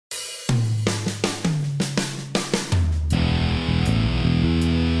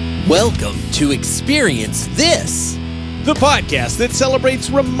Welcome to Experience This, the podcast that celebrates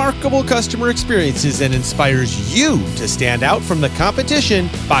remarkable customer experiences and inspires you to stand out from the competition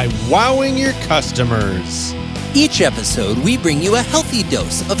by wowing your customers. Each episode, we bring you a healthy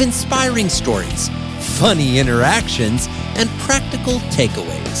dose of inspiring stories, funny interactions, and practical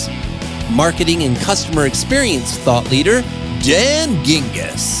takeaways. Marketing and customer experience thought leader, Dan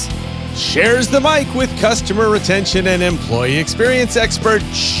Gingiss. Shares the mic with customer retention and employee experience expert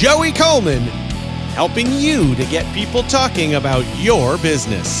Joey Coleman, helping you to get people talking about your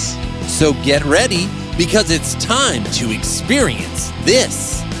business. So get ready, because it's time to experience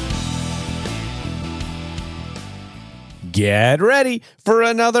this. Get ready for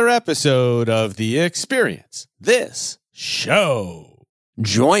another episode of the Experience This show.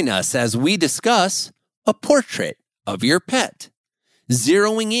 Join us as we discuss a portrait of your pet,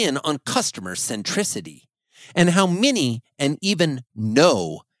 zeroing in on customer centricity, and how many and even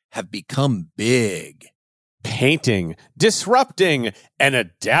no have become big. Painting, disrupting, and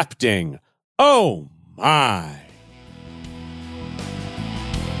adapting. Oh my.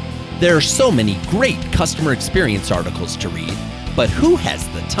 There are so many great customer experience articles to read, but who has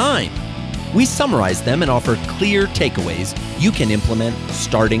the time? We summarize them and offer clear takeaways you can implement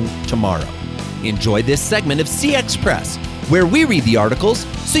starting tomorrow. Enjoy this segment of CX Press, where we read the articles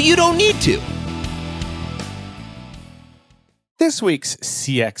so you don't need to. This week's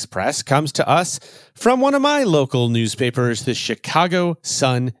CX Press comes to us from one of my local newspapers, the Chicago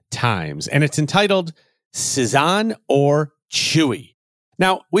Sun-Times, and it's entitled Cezanne or Chewy.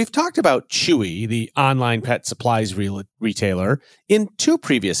 Now, we've talked about Chewy, the online pet supplies retailer, in two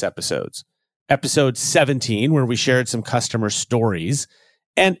previous episodes. Episode 17, where we shared some customer stories,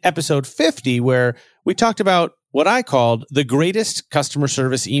 and episode 50, where we talked about what I called the greatest customer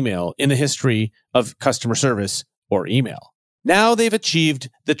service email in the history of customer service or email. Now they've achieved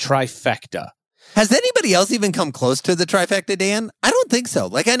the trifecta. Has anybody else even come close to the trifecta, Dan? I don't think so.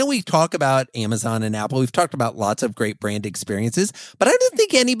 I know we talk about Amazon and Apple. We've talked about lots of great brand experiences, but I don't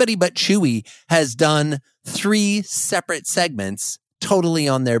think anybody but Chewy has done 3 separate segments totally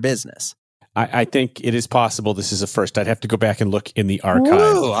on their business. I think it is possible this is a first. I'd have to go back and look in the archive.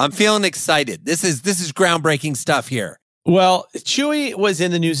 Whoa, I'm feeling excited. This is groundbreaking stuff here. Well, Chewy was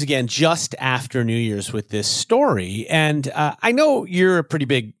in the news again just after New Year's with this story. And I know you're a pretty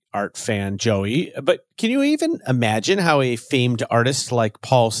big art fan, Joey, but can you even imagine how a famed artist like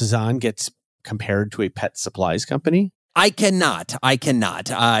Paul Cezanne gets compared to a pet supplies company? I cannot.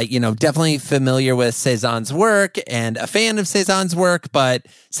 Definitely familiar with Cezanne's work and a fan of Cezanne's work, but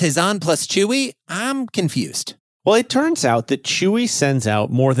Cezanne plus Chewy, I'm confused. Well, it turns out that Chewy sends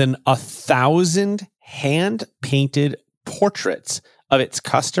out more than 1,000 hand-painted portraits of its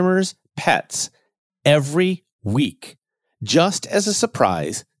customers' pets every week, just as a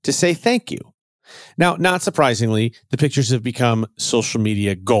surprise to say thank you. Now, not surprisingly, the pictures have become social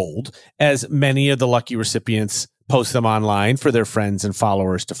media gold, as many of the lucky recipients post them online for their friends and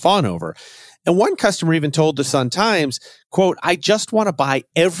followers to fawn over. And one customer even told the Sun-Times, quote, "I just want to buy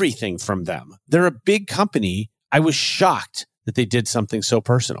everything from them. They're a big company. I was shocked that they did something so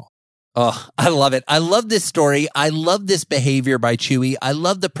personal." Oh, I love it. I love this story. I love this behavior by Chewy. I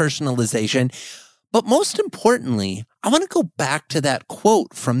love the personalization. But most importantly, I want to go back to that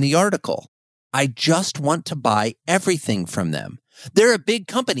quote from the article. I just want to buy everything from them. They're a big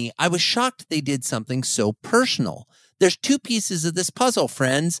company. I was shocked they did something so personal. There's 2 pieces of this puzzle,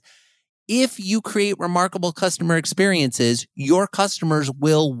 friends. If you create remarkable customer experiences, your customers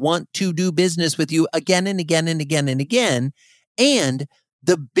will want to do business with you again and again and again and again. And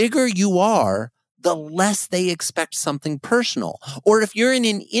the bigger you are, the less they expect something personal. Or if you're in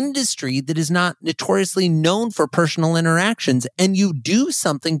an industry that is not notoriously known for personal interactions and you do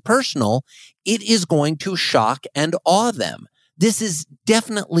something personal, it is going to shock and awe them. This is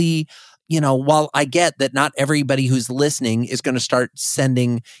definitely, while I get that not everybody who's listening is going to start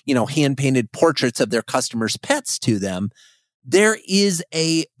sending, hand-painted portraits of their customers' pets to them, there is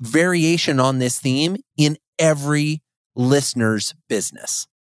a variation on this theme in every listener's business.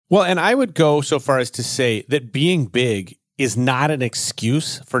 Well, and I would go so far as to say that being big is not an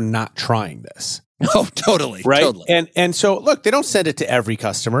excuse for not trying this. Oh, totally. Right. Totally. And so, look, they don't send it to every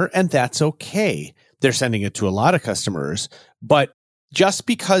customer, and that's okay. They're sending it to a lot of customers, but just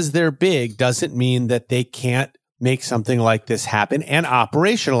because they're big doesn't mean that they can't make something like this happen and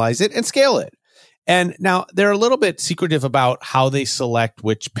operationalize it and scale it. And now they're a little bit secretive about how they select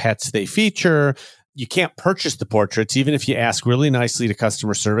which pets they feature. You can't purchase the portraits. Even if you ask really nicely to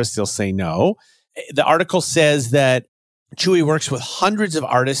customer service, they'll say no. The article says that Chewy works with hundreds of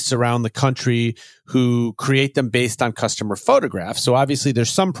artists around the country who create them based on customer photographs. So obviously there's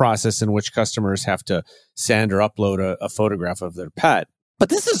some process in which customers have to send or upload a photograph of their pet. But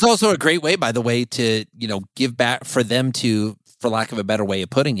this is also a great way, by the way, to, give back for them to, for lack of a better way of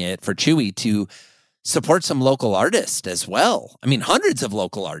putting it, for Chewy to support some local artists as well. I mean, hundreds of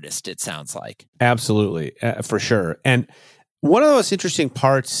local artists, it sounds like. Absolutely, for sure. And one of the most interesting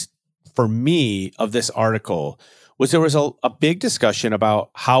parts for me of this article was there was a big discussion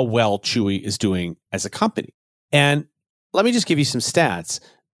about how well Chewy is doing as a company. And let me just give you some stats.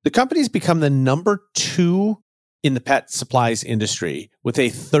 The company's become the number 2 in the pet supplies industry with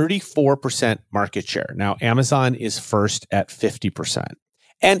a 34% market share. Now, Amazon is first at 50%.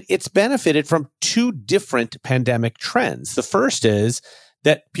 And it's benefited from 2 different pandemic trends. The first is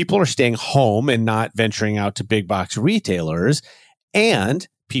that people are staying home and not venturing out to big box retailers, and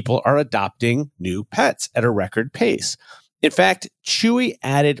people are adopting new pets at a record pace. In fact, Chewy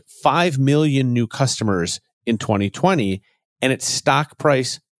added 5 million new customers in 2020, and its stock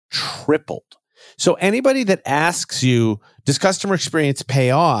price tripled. So anybody that asks you, does customer experience pay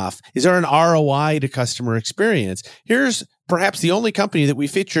off? Is there an ROI to customer experience? Here's perhaps the only company that we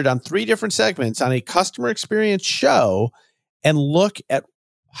featured on 3 different segments on a customer experience show, and look at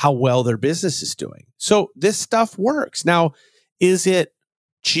how well their business is doing. So this stuff works. Now, is it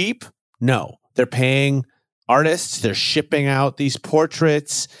cheap? No. They're paying artists. They're shipping out these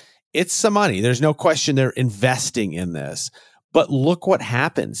portraits. It's some money. There's no question they're investing in this. But look what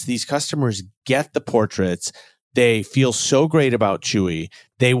happens. These customers get the portraits. They feel so great about Chewy.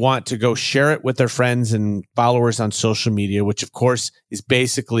 They want to go share it with their friends and followers on social media, which of course is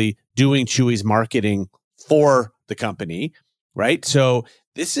basically doing Chewy's marketing for the company, right? So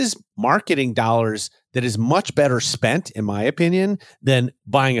this is marketing dollars that is much better spent, in my opinion, than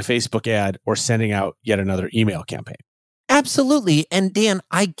buying a Facebook ad or sending out yet another email campaign. Absolutely. And Dan,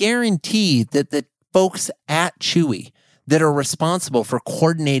 I guarantee that the folks at Chewy that are responsible for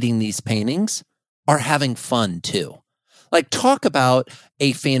coordinating these paintings are having fun too. Like, talk about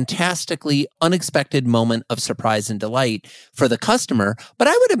a fantastically unexpected moment of surprise and delight for the customer. But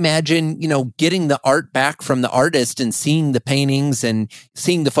I would imagine, getting the art back from the artist and seeing the paintings and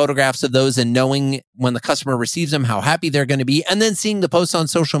seeing the photographs of those and knowing when the customer receives them, how happy they're going to be, and then seeing the posts on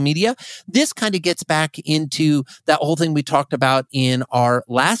social media. This kind of gets back into that whole thing we talked about in our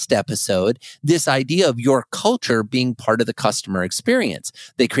last episode, this idea of your culture being part of the customer experience.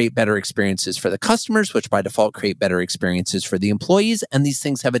 They create better experiences for the customers, which by default create better experiences for the employees. And these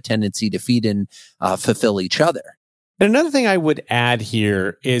things have a tendency to feed and fulfill each other. And another thing I would add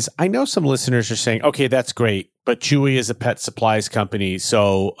here is I know some listeners are saying, okay, that's great, but Chewy is a pet supplies company,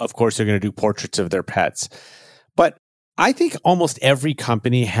 so of course they're going to do portraits of their pets. But I think almost every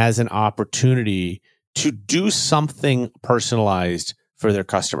company has an opportunity to do something personalized for their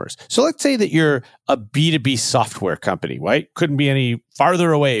customers. So let's say that you're a B2B software company, right? Couldn't be any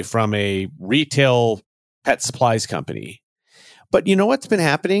farther away from a retail pet supplies company. But you know what's been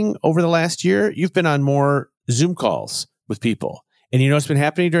happening over the last year? You've been on more Zoom calls with people. And you know what's been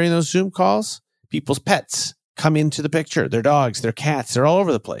happening during those Zoom calls? People's pets come into the picture. Their dogs, their cats, they're all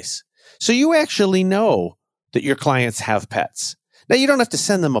over the place. So you actually know that your clients have pets. Now, you don't have to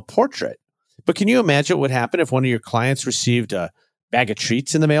send them a portrait, but can you imagine what would happen if one of your clients received a bag of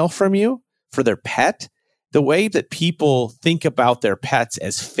treats in the mail from you for their pet? The way that people think about their pets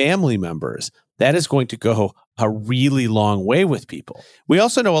as family members, that is going to go a really long way with people. We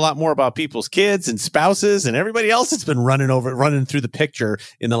also know a lot more about people's kids and spouses and everybody else that's been running through the picture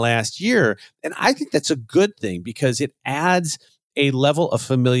in the last year. And I think that's a good thing because it adds a level of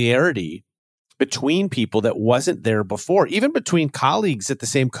familiarity between people that wasn't there before, even between colleagues at the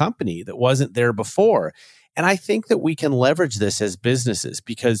same company that wasn't there before. And I think that we can leverage this as businesses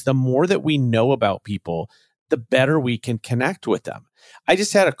because the more that we know about people, the better we can connect with them. I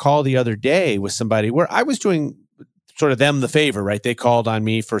just had a call the other day with somebody where I was doing sort of them the favor, right? They called on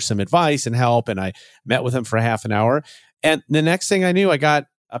me for some advice and help, and I met with them for half an hour. And the next thing I knew, I got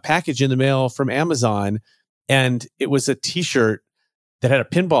a package in the mail from Amazon, and it was a T-shirt that had a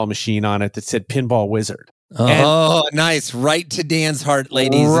pinball machine on it that said Pinball Wizard. Oh, nice. Right to Dan's heart,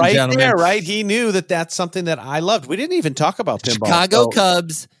 ladies and gentlemen. Right there, right? He knew that that's something that I loved. We didn't even talk about pinball. Chicago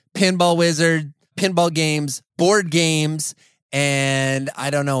Cubs, Pinball Wizard, pinball games, board games, and I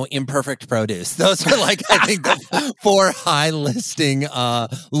don't know, imperfect produce. Those are like, I think, the 4 high listing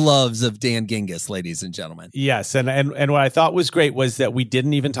loves of Dan Gingiss, ladies and gentlemen. Yes. And what I thought was great was that we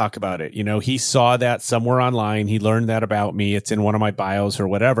didn't even talk about it. You know, he saw that somewhere online. He learned that about me. It's in one of my bios or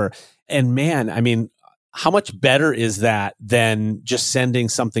whatever. And man, I mean, how much better is that than just sending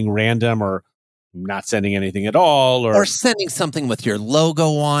something random or not sending anything at all, or sending something with your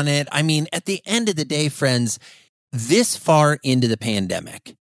logo on it. I mean, at the end of the day, friends, this far into the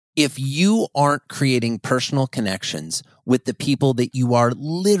pandemic, if you aren't creating personal connections with the people that you are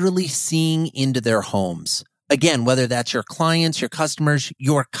literally seeing into their homes, again, whether that's your clients, your customers,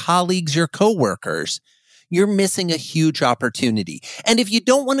 your colleagues, your coworkers, you're missing a huge opportunity. And if you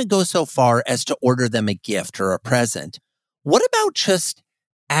don't want to go so far as to order them a gift or a present, what about just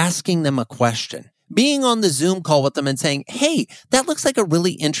asking them a question? Being on the Zoom call with them and saying, hey, that looks like a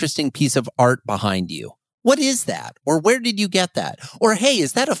really interesting piece of art behind you. What is that? Or where did you get that? Or, hey,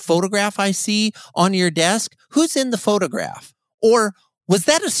 is that a photograph I see on your desk? Who's in the photograph? Or was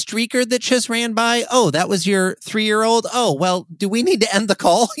that a streaker that just ran by? Oh, that was your 3-year-old? Oh, well, do we need to end the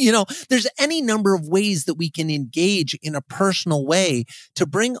call? There's any number of ways that we can engage in a personal way to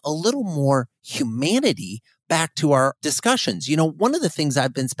bring a little more humanity back to our discussions. One of the things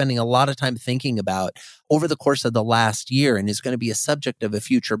I've been spending a lot of time thinking about over the course of the last year, and is going to be a subject of a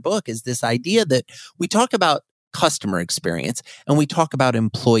future book, is this idea that we talk about customer experience and we talk about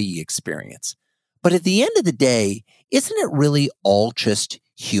employee experience. But at the end of the day, isn't it really all just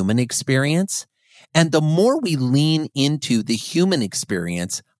human experience? And the more we lean into the human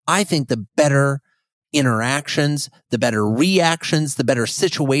experience, I think the better interactions, the better reactions, the better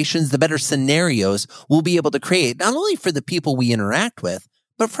situations, the better scenarios we'll be able to create, not only for the people we interact with,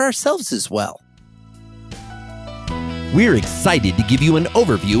 but for ourselves as well. We're excited to give you an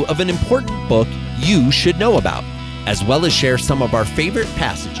overview of an important book you should know about, as well as share some of our favorite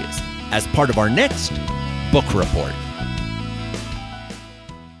passages as part of our next book report.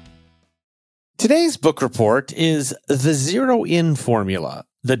 Today's book report is The Zero-In Formula,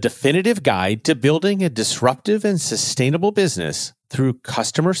 the definitive guide to building a disruptive and sustainable business through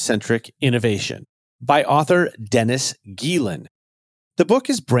customer-centric innovation, by author Dennis Gielen. The book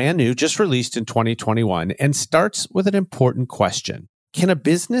is brand new, just released in 2021, and starts with an important question. Can a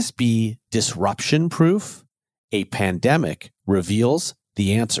business be disruption-proof? A pandemic reveals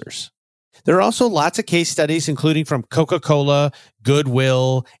the answers. There are also lots of case studies, including from Coca-Cola,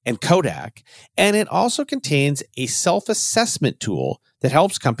 Goodwill, and Kodak. And it also contains a self-assessment tool that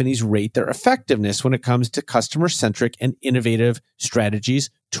helps companies rate their effectiveness when it comes to customer-centric and innovative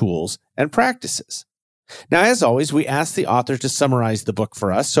strategies, tools, and practices. Now, as always, we ask the author to summarize the book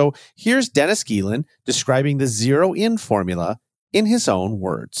for us. So here's Dennis Gielen describing the Zero-In Formula in his own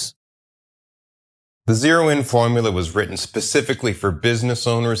words. The Zero-In Formula was written specifically for business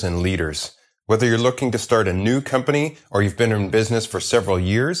owners and leaders. Whether you're looking to start a new company or you've been in business for several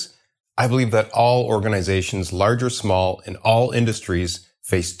years, I believe that all organizations, large or small, in all industries,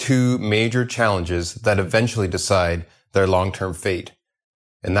 face two major challenges that eventually decide their long-term fate.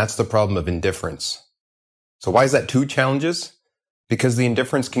 And that's the problem of indifference. So why is that two challenges? Because the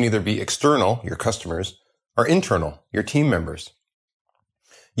indifference can either be external, your customers, or internal, your team members.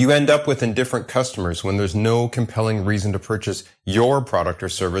 You end up with indifferent customers when there's no compelling reason to purchase your product or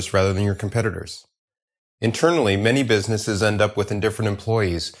service rather than your competitors. Internally, many businesses end up with indifferent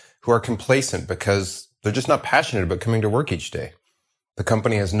employees who are complacent because they're just not passionate about coming to work each day. The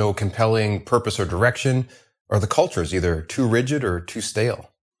company has no compelling purpose or direction, or the culture is either too rigid or too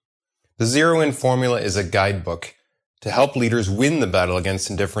stale. The Zero-In Formula is a guidebook to help leaders win the battle against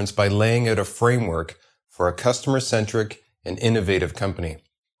indifference by laying out a framework for a customer-centric and innovative company.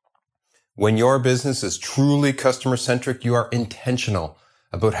 When your business is truly customer-centric, you are intentional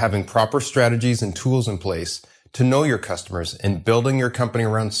about having proper strategies and tools in place to know your customers and building your company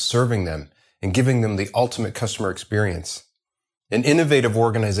around serving them and giving them the ultimate customer experience. An innovative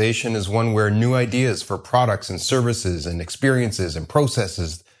organization is one where new ideas for products and services and experiences and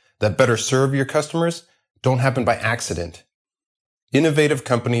processes that better serve your customers don't happen by accident. Innovative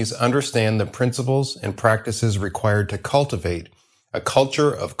companies understand the principles and practices required to cultivate a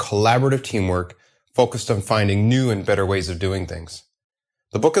culture of collaborative teamwork focused on finding new and better ways of doing things.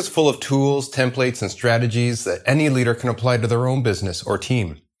 The book is full of tools, templates, and strategies that any leader can apply to their own business or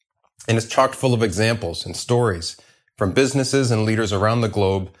team. And it's chock full of examples and stories from businesses and leaders around the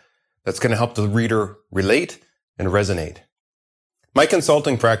globe that's going to help the reader relate and resonate. My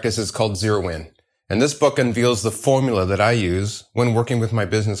consulting practice is called Zero-In, and this book unveils the formula that I use when working with my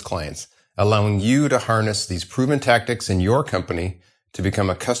business clients, allowing you to harness these proven tactics in your company to become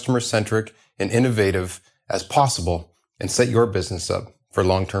as customer-centric and innovative as possible and set your business up for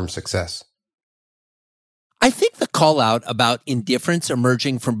long-term success. I think the call out about indifference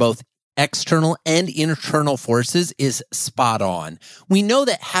emerging from both external and internal forces is spot on. We know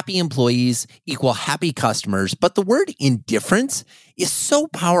that happy employees equal happy customers, but the word indifference is so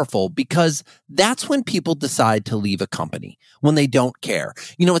powerful because that's when people decide to leave a company, when they don't care.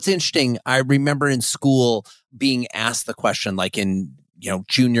 You know, it's interesting. I remember in school being asked the question, like in,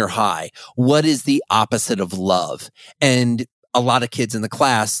 junior high, what is the opposite of love? And a lot of kids in the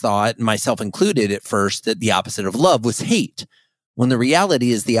class thought, myself included at first, that the opposite of love was hate. When the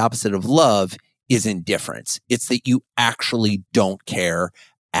reality is the opposite of love is indifference. It's that you actually don't care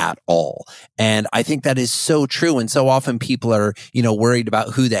at all. And I think that is so true. And so often people are, worried about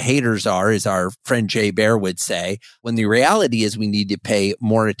who the haters are, as our friend Jay Baer would say, when the reality is we need to pay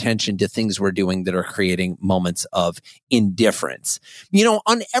more attention to things we're doing that are creating moments of indifference.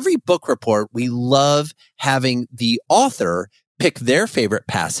 On every book report, we love having the author pick their favorite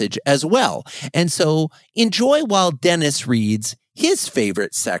passage as well. And so enjoy while Dennis reads his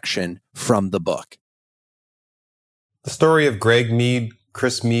favorite section from the book. The story of Greg Mead,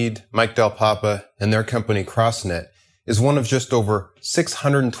 Chris Mead, Mike Del Papa, and their company CrossNet is one of just over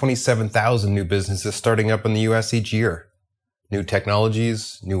 627,000 new businesses starting up in the U.S. each year. New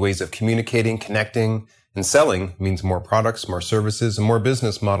technologies, new ways of communicating, connecting, and selling means more products, more services, and more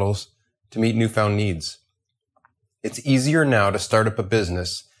business models to meet newfound needs. It's easier now to start up a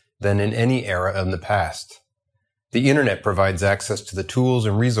business than in any era in the past. The internet provides access to the tools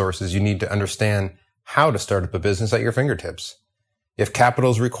and resources you need to understand how to start up a business at your fingertips. If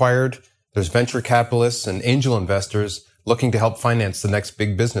capital is required, there's venture capitalists and angel investors looking to help finance the next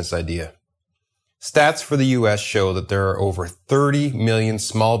big business idea. Stats for the U.S. show that there are over 30 million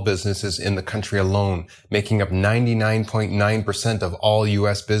small businesses in the country alone, making up 99.9% of all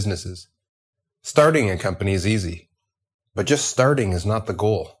U.S. businesses. Starting a company is easy, but just starting is not the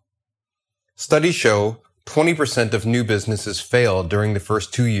goal. Studies show 20% of new businesses fail during the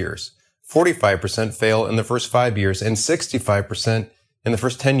first 2 years, 45% fail in the first 5 years, and 65% in the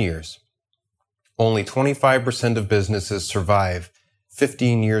first 10 years. Only 25% of businesses survive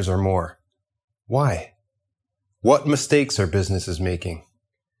 15 years or more. Why? What mistakes are businesses making?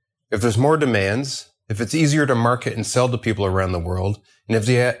 If there's more demands, if it's easier to market and sell to people around the world, and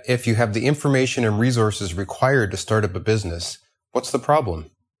if you have the information and resources required to start up a business, what's the problem?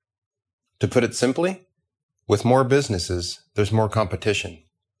 To put it simply, with more businesses, there's more competition.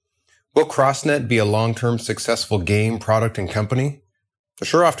 Will CrossNet be a long-term successful game, product, and company? They're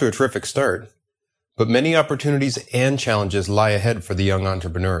sure off to a terrific start, but many opportunities and challenges lie ahead for the young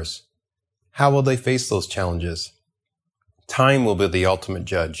entrepreneurs. How will they face those challenges? Time will be the ultimate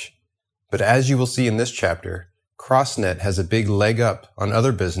judge. But as you will see in this chapter, CrossNet has a big leg up on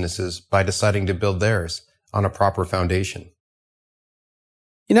other businesses by deciding to build theirs on a proper foundation.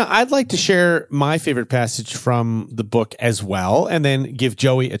 I'd like to share my favorite passage from the book as well, and then give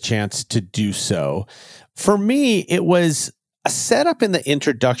Joey a chance to do so. For me, it was a setup in the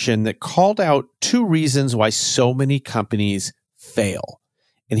introduction that called out two reasons why so many companies fail.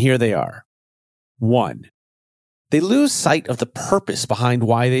 And here they are. 1, they lose sight of the purpose behind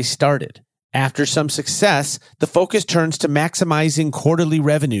why they started. After some success, the focus turns to maximizing quarterly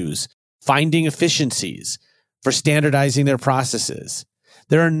revenues, finding efficiencies, for standardizing their processes.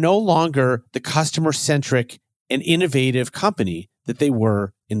 They are no longer the customer-centric and innovative company that they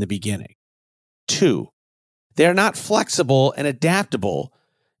were in the beginning. 2, they are not flexible and adaptable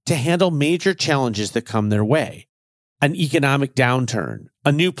to handle major challenges that come their way. An economic downturn,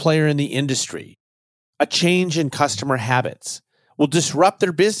 a new player in the industry, a change in customer habits will disrupt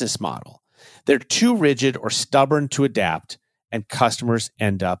their business model. They're too rigid or stubborn to adapt, and customers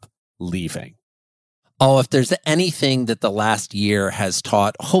end up leaving. Oh, if there's anything that the last year has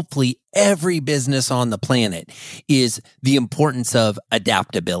taught, hopefully every business on the planet, is the importance of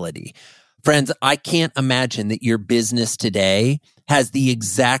adaptability. Friends, I can't imagine that your business today has the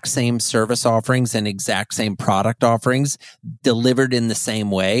exact same service offerings and exact same product offerings delivered in the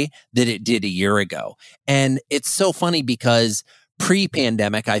same way that it did a year ago. And it's so funny because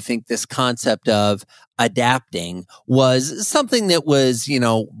pre-pandemic, I think this concept of adapting was something that was,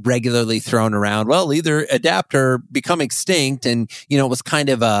 regularly thrown around. Well, either adapt or become extinct. And, it was kind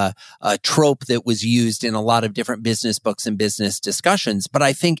of a trope that was used in a lot of different business books and business discussions. But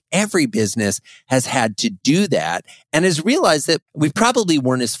I think every business has had to do that and has realized that we probably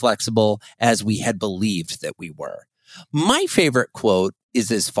weren't as flexible as we had believed that we were. My favorite quote is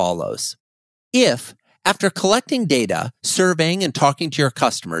as follows. If, after collecting data, surveying, and talking to your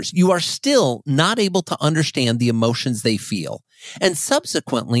customers, you are still not able to understand the emotions they feel and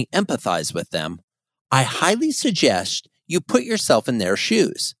subsequently empathize with them, I highly suggest you put yourself in their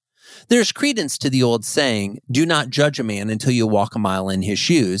shoes. There's credence to the old saying, do not judge a man until you walk a mile in his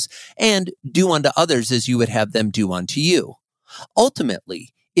shoes, and do unto others as you would have them do unto you.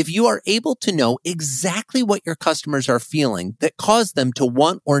 Ultimately, if you are able to know exactly what your customers are feeling that cause them to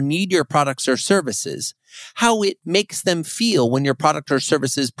want or need your products or services, how it makes them feel when your product or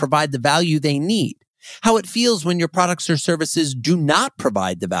services provide the value they need, how it feels when your products or services do not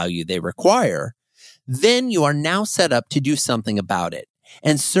provide the value they require, then you are now set up to do something about it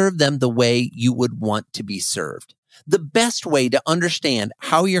and serve them the way you would want to be served. The best way to understand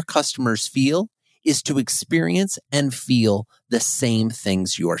how your customers feel is to experience and feel the same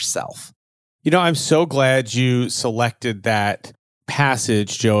things yourself. You know, I'm so glad you selected that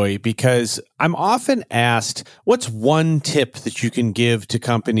passage, Joey, because I'm often asked, what's one tip that you can give to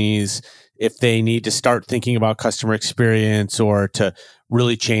companies if they need to start thinking about customer experience or to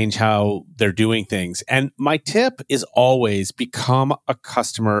really change how they're doing things? And my tip is always become a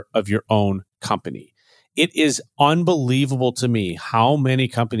customer of your own company. It is unbelievable to me how many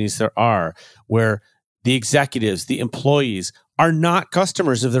companies there are where the executives, the employees are not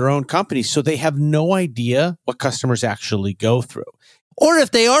customers of their own company, so they have no idea what customers actually go through. Or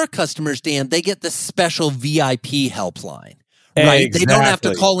if they are customers, Dan, they get the special VIP helpline. Right. Exactly. They don't have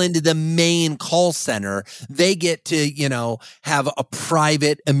to call into the main call center. They get to, have a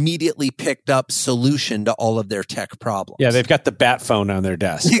private, immediately picked up solution to all of their tech problems. Yeah, they've got the bat phone on their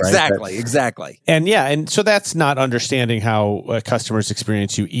desk. Exactly, right? exactly. And so that's not understanding how customers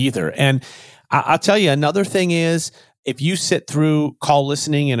experience you either. And I'll tell you, another thing is, if you sit through call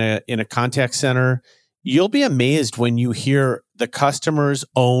listening in a contact center, you'll be amazed when you hear the customer's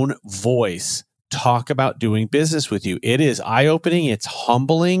own voice talk about doing business with you. It is eye-opening, it's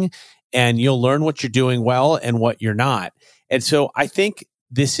humbling, and you'll learn what you're doing well and what you're not. And so I think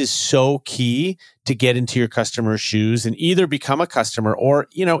this is so key to get into your customer's shoes and either become a customer or,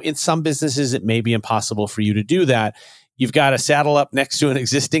 in some businesses, it may be impossible for you to do that. You've got to saddle up next to an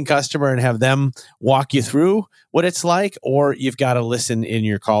existing customer and have them walk you through what it's like, or you've got to listen in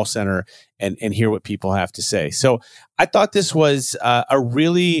your call center and hear what people have to say. So I thought this was a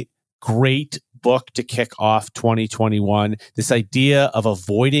really great book to kick off 2021. This idea of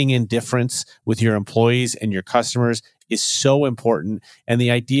avoiding indifference with your employees and your customers is so important. And the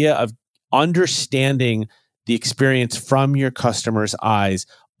idea of understanding the experience from your customers' eyes,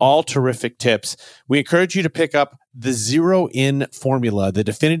 all terrific tips. We encourage you to pick up The Zero In Formula, the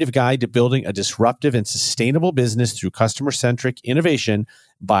definitive guide to building a disruptive and sustainable business through customer-centric innovation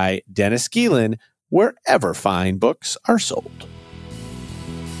by Dennis Geelan, wherever fine books are sold.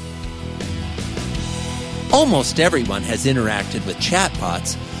 Almost everyone has interacted with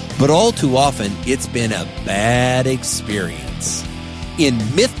chatbots, but all too often it's been a bad experience. In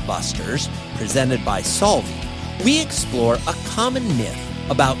Mythbusters, presented by Solvvy, we explore a common myth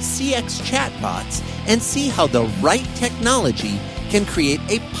about CX chatbots and see how the right technology can create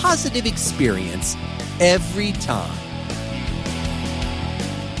a positive experience every time.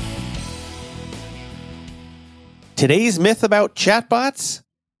 Today's myth about chatbots: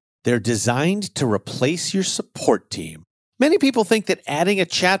 they're designed to replace your support team. Many people think that adding a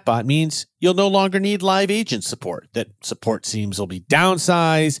chatbot means you'll no longer need live agent support, that support teams will be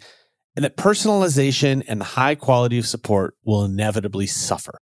downsized, and that personalization and the high quality of support will inevitably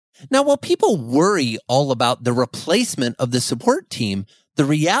suffer. Now, while people worry all about the replacement of the support team, the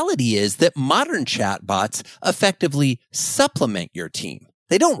reality is that modern chatbots effectively supplement your team.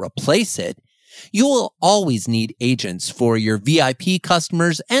 They don't replace it. You will always need agents for your VIP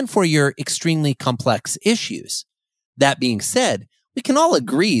customers and for your extremely complex issues. That being said, we can all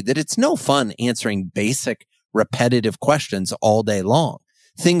agree that it's no fun answering basic, repetitive questions all day long.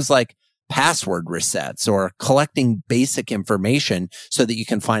 Things like password resets or collecting basic information so that you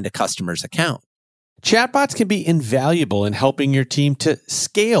can find a customer's account. Chatbots can be invaluable in helping your team to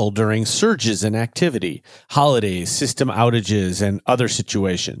scale during surges in activity, holidays, system outages, and other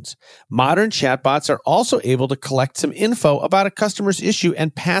situations. Modern chatbots are also able to collect some info about a customer's issue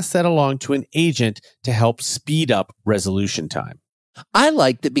and pass that along to an agent to help speed up resolution time. I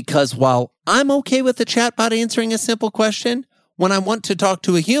like that because while I'm okay with the chatbot answering a simple question, when I want to talk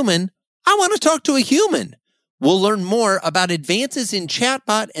to a human, I want to talk to a human. We'll learn more about advances in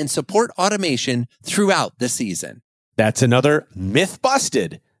chatbot and support automation throughout the season. That's another myth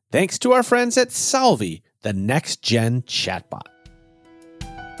busted, thanks to our friends at Solvvy, the next-gen chatbot.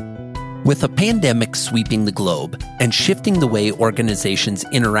 With a pandemic sweeping the globe and shifting the way organizations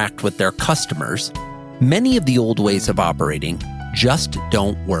interact with their customers, many of the old ways of operating just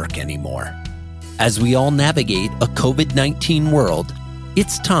don't work anymore. As we all navigate a COVID-19 world,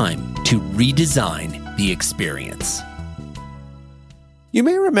 it's time to redesign the experience. You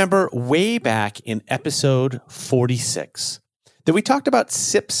may remember way back in episode 46 that we talked about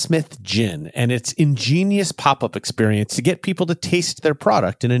Sipsmith Gin and its ingenious pop-up experience to get people to taste their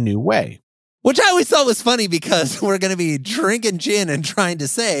product in a new way. Which I always thought was funny because we're going to be drinking gin and trying to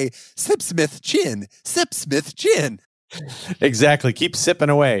say, Sipsmith Gin, Sipsmith Gin. Exactly. Keep sipping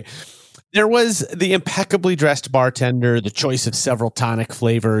away. There was the impeccably dressed bartender, the choice of several tonic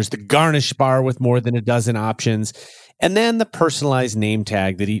flavors, the garnish bar with more than a dozen options, and then the personalized name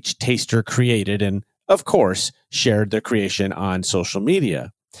tag that each taster created and, of course, shared their creation on social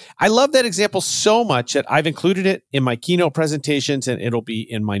media. I love that example so much that I've included it in my keynote presentations, and it'll be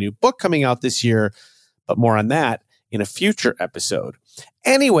in my new book coming out this year, but more on that in a future episode.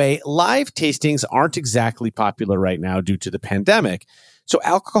 Anyway, live tastings aren't exactly popular right now due to the pandemic, so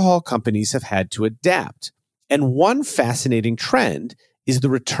alcohol companies have had to adapt. And one fascinating trend is the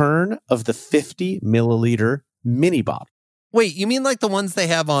return of the 50 milliliter mini bottle. Wait, you mean like the ones they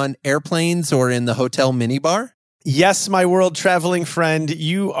have on airplanes or in the hotel minibar? Yes, my world traveling friend,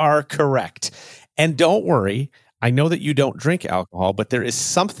 you are correct. And don't worry, I know that you don't drink alcohol, but there is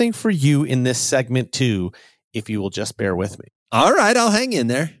something for you in this segment too, if you will just bear with me. All right, I'll hang in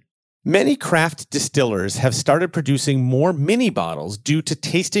there. Many craft distillers have started producing more mini bottles due to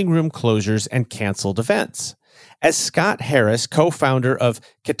tasting room closures and canceled events. As Scott Harris, co-founder of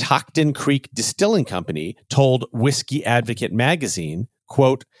Catoctin Creek Distilling Company, told Whiskey Advocate magazine,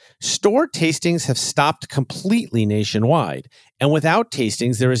 quote, store tastings have stopped completely nationwide, and without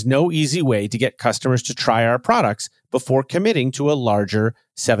tastings, there is no easy way to get customers to try our products before committing to a larger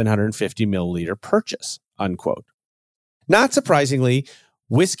 750 milliliter purchase, unquote. Not surprisingly,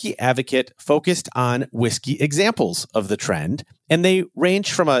 Whiskey Advocate focused on whiskey examples of the trend, and they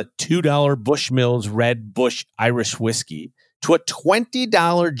range from a $2 Bushmills Red Bush Irish whiskey to a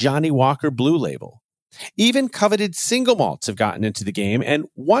 $20 Johnnie Walker Blue Label. Even coveted single malts have gotten into the game, and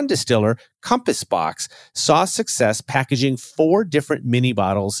one distiller, Compass Box, saw success packaging 4 different mini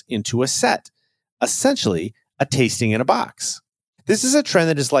bottles into a set, essentially a tasting in a box. This is a trend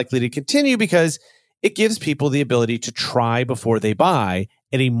that is likely to continue because it gives people the ability to try before they buy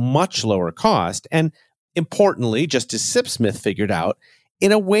at a much lower cost, and importantly, just as Sipsmith figured out,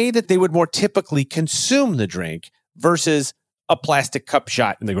 in a way that they would more typically consume the drink versus a plastic cup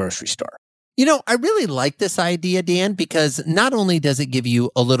shot in the grocery store. You know, I really like this idea, Dan, because not only does it give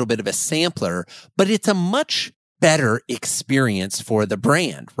you a little bit of a sampler, but it's a much better experience for the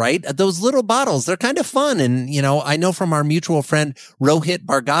brand, right? Those little bottles, they're kind of fun. And, you know, I know from our mutual friend, Rohit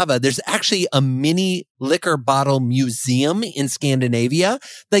Bhargava, there's actually a mini liquor bottle museum in Scandinavia.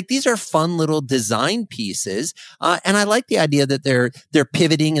 Like, these are fun little design pieces. And I like the idea that they're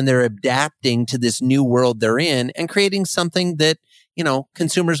pivoting and they're adapting to this new world they're in and creating something that, you know,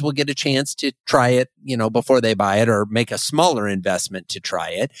 consumers will get a chance to try it, you know, before they buy it or make a smaller investment to try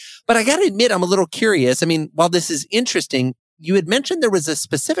it. But I got to admit, I'm a little curious. I mean, while this is interesting, you had mentioned there was a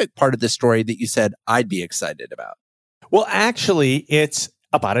specific part of the story that you said I'd be excited about. Well, actually, it's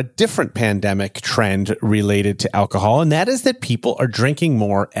about a different pandemic trend related to alcohol, and that is that people are drinking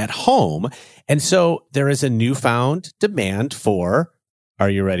more at home. And so there is a newfound demand for, are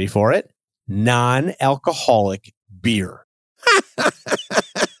you ready for it? Non-alcoholic beer.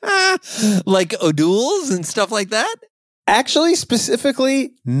 Like O'Doul's and stuff like that? Actually,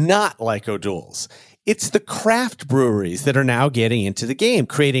 specifically, not like O'Doul's. It's the craft breweries that are now getting into the game,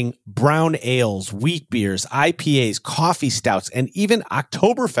 creating brown ales, wheat beers, IPAs, coffee stouts, and even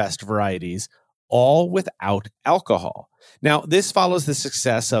Oktoberfest varieties, all without alcohol. Now, this follows the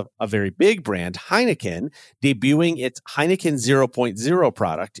success of a very big brand, Heineken, debuting its Heineken 0.0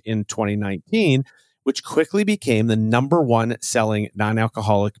 product in 2019, which quickly became the #1 selling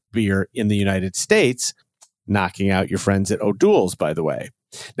non-alcoholic beer in the United States, knocking out your friends at O'Doul's, by the way.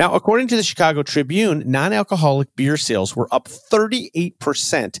 Now, according to the Chicago Tribune, non-alcoholic beer sales were up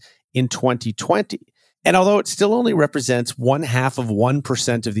 38% in 2020. And although it still only represents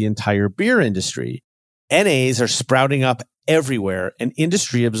 0.5% of the entire beer industry, NAs are sprouting up everywhere, and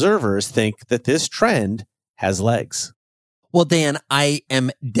industry observers think that this trend has legs. Well, Dan, I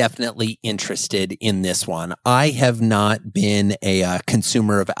am definitely interested in this one. I have not been a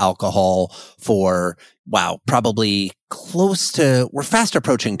consumer of alcohol for, probably we're fast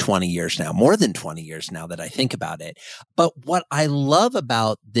approaching 20 years now, more than 20 years now that I think about it. But what I love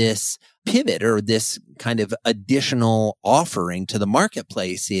about this pivot or this kind of additional offering to the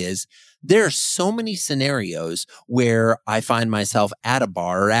marketplace is there are so many scenarios where I find myself at a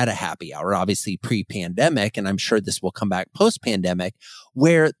bar or at a happy hour, obviously pre-pandemic, and I'm sure this will come back post-pandemic,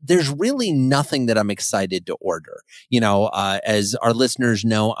 where there's really nothing that I'm excited to order. As our listeners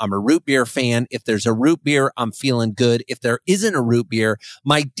know, I'm a root beer fan. If there's a root beer, I'm feeling good. If there isn't a root beer,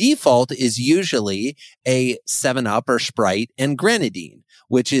 my default is usually a 7-Up or Sprite and Grenadine,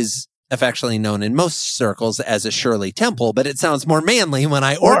 which is affectionately known in most circles as a Shirley Temple, but it sounds more manly when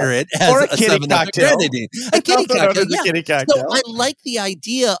I order it as a 7-Up Grenadine. A kitty cocktail. Yeah. Kitty cocktail. So I like the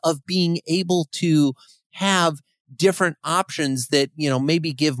idea of being able to have different options that,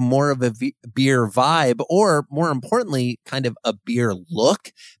 maybe give more of a beer vibe, or more importantly, kind of a beer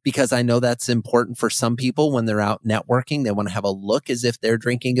look, because I know that's important for some people when they're out networking. They want to have a look as if they're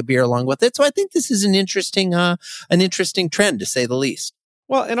drinking a beer along with it. So I think this is an interesting trend, to say the least.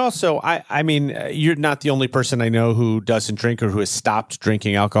 Well, and also, I mean, you're not the only person I know who doesn't drink or who has stopped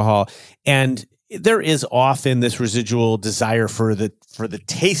drinking alcohol. And there is often this residual desire for the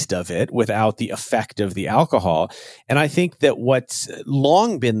taste of it without the effect of the alcohol. And I think that what's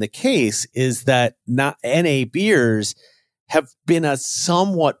long been the case is that NA beers have been a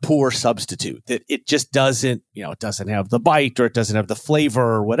somewhat poor substitute, that it just doesn't, it doesn't have the bite, or it doesn't have the flavor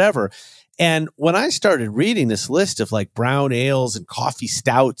or whatever. And when I started reading this list of like brown ales and coffee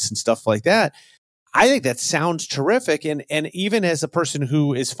stouts and stuff like that, I think that sounds terrific. And even as a person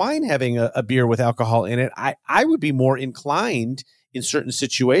who is fine having a beer with alcohol in it, I would be more inclined in certain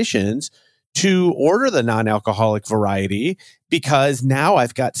situations to order the non-alcoholic variety, because now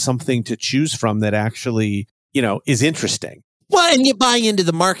I've got something to choose from that actually, is interesting. Well, and you buy into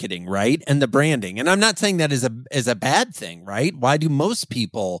the marketing, right? And the branding. And I'm not saying that is a bad thing, right? Why do most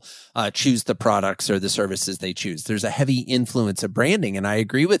people choose the products or the services they choose? There's a heavy influence of branding. And I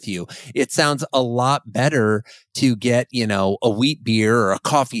agree with you. It sounds a lot better to get, a wheat beer or a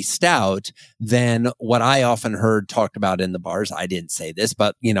coffee stout than what I often heard talked about in the bars. I didn't say this,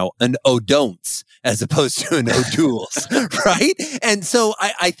 but, an O'Don'ts as opposed to an O'Doul's, right? And so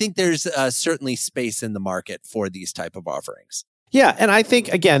I think there's certainly space in the market for these type of offerings. Yeah. And I think,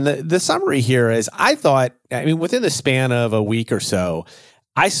 again, the summary here is within the span of a week or so,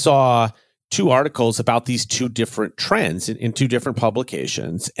 I saw 2 articles about these 2 different trends in 2 different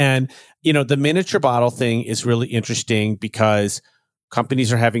publications. And, the miniature bottle thing is really interesting because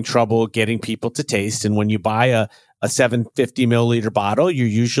companies are having trouble getting people to taste. And when you buy a 750 milliliter bottle, you're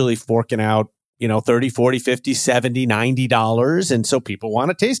usually forking out, $30, $40, $50, $70, $90. And so people want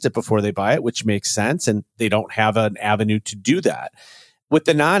to taste it before they buy it, which makes sense. And they don't have an avenue to do that. With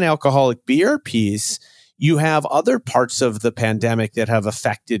the non-alcoholic beer piece, you have other parts of the pandemic that have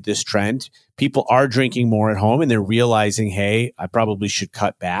affected this trend. People are drinking more at home and they're realizing, hey, I probably should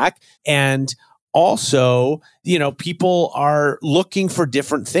cut back. And also, people are looking for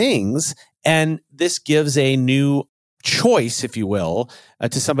different things. And this gives a new choice, if you will,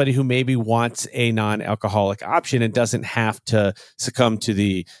 to somebody who maybe wants a non-alcoholic option and doesn't have to succumb to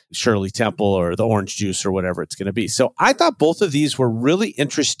the Shirley Temple or the orange juice or whatever it's going to be. So I thought both of these were really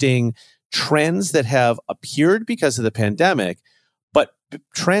interesting trends that have appeared because of the pandemic, but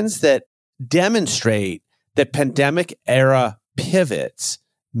trends that demonstrate that pandemic era pivots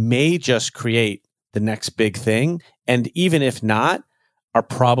may just create the next big thing. And even if not, are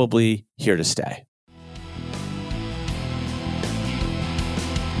probably here to stay.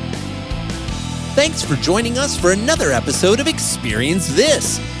 Thanks for joining us for another episode of Experience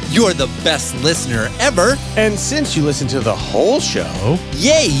This. You're the best listener ever. And since you listened to the whole show,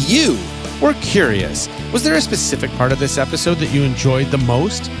 yay you! We're curious, was there a specific part of this episode that you enjoyed the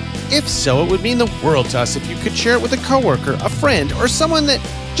most? If so, it would mean the world to us if you could share it with a coworker, a friend, or someone that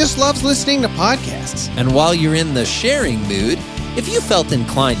just loves listening to podcasts. And while you're in the sharing mood, if you felt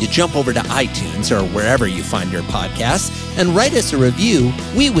inclined to jump over to iTunes or wherever you find your podcasts and write us a review,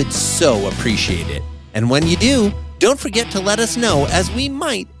 we would so appreciate it. And when you do, don't forget to let us know, as we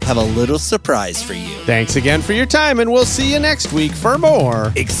might have a little surprise for you. Thanks again for your time, and we'll see you next week for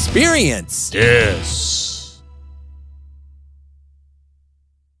more Experience This.